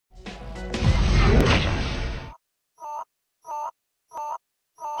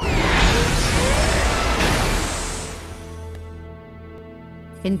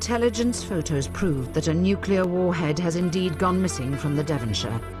Intelligence photos proved that a nuclear warhead has indeed gone missing from the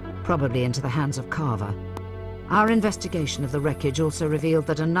Devonshire, probably into the hands of Carver. Our investigation of the wreckage also revealed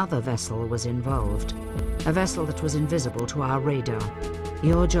that another vessel was involved, a vessel that was invisible to our radar.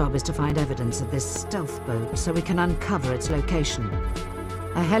 Your job is to find evidence of this stealth boat so we can uncover its location.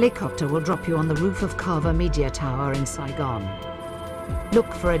 A helicopter will drop you on the roof of Carver Media Tower in Saigon.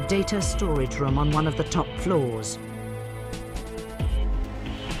 Look for a data storage room on one of the top floors.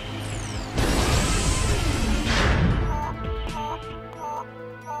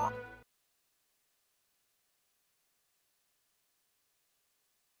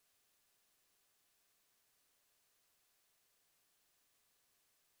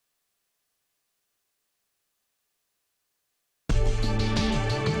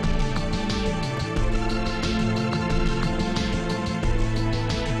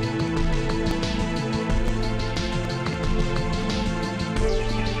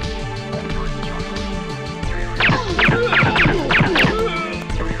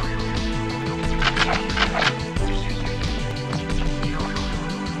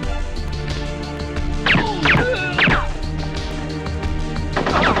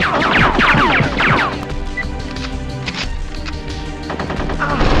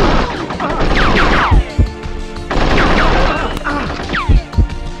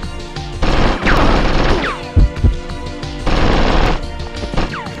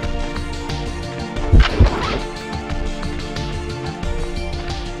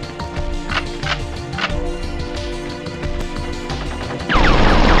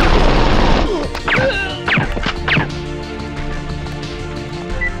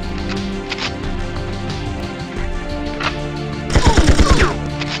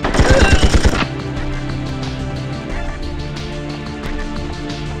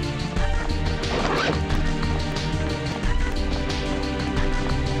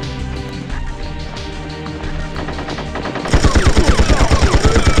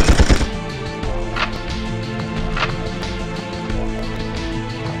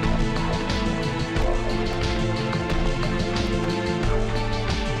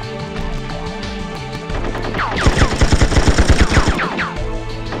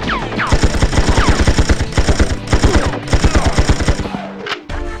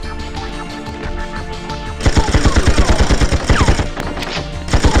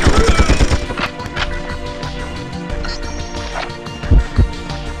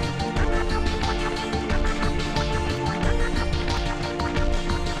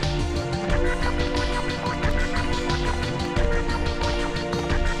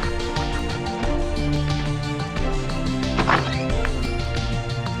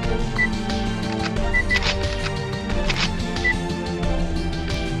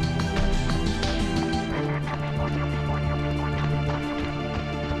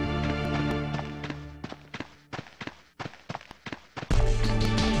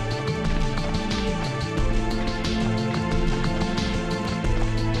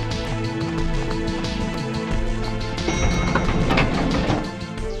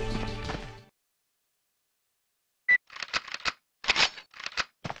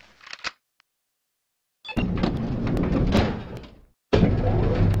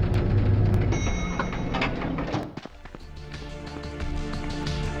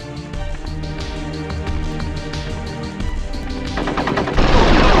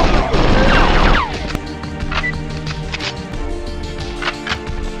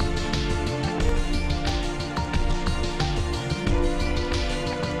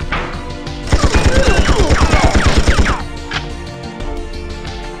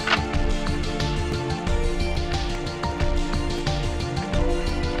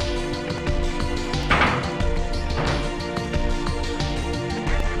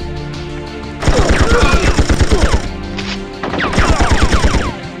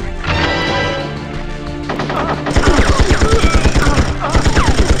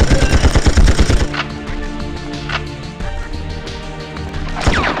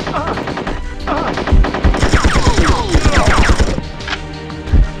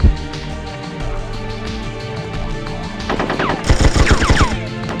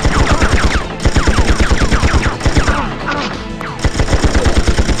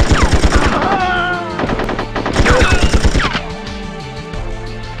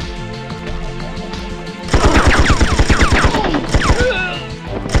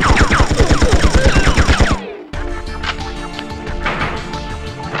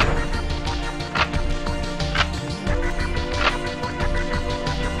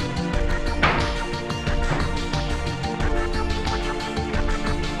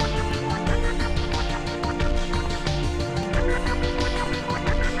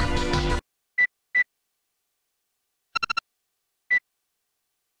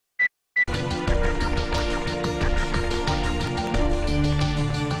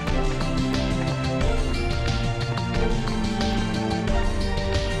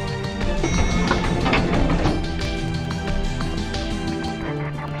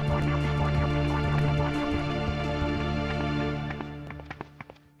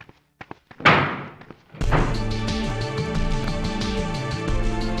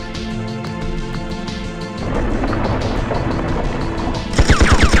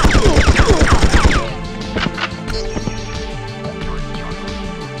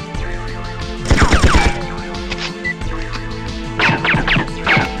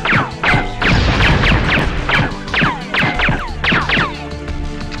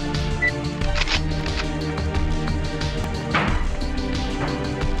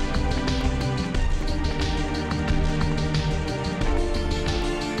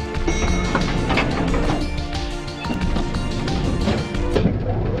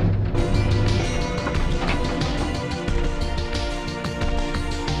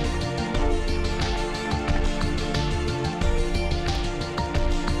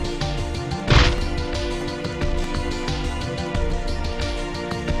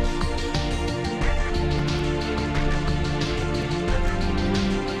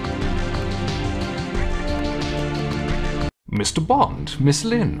 Mr. Bond, Miss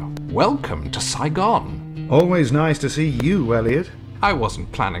Lin, welcome to Saigon. Always nice to see you, Elliot. I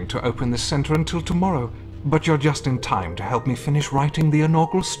wasn't planning to open this center until tomorrow, but you're just in time to help me finish writing the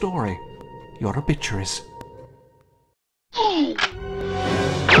inaugural story. Your obituaries.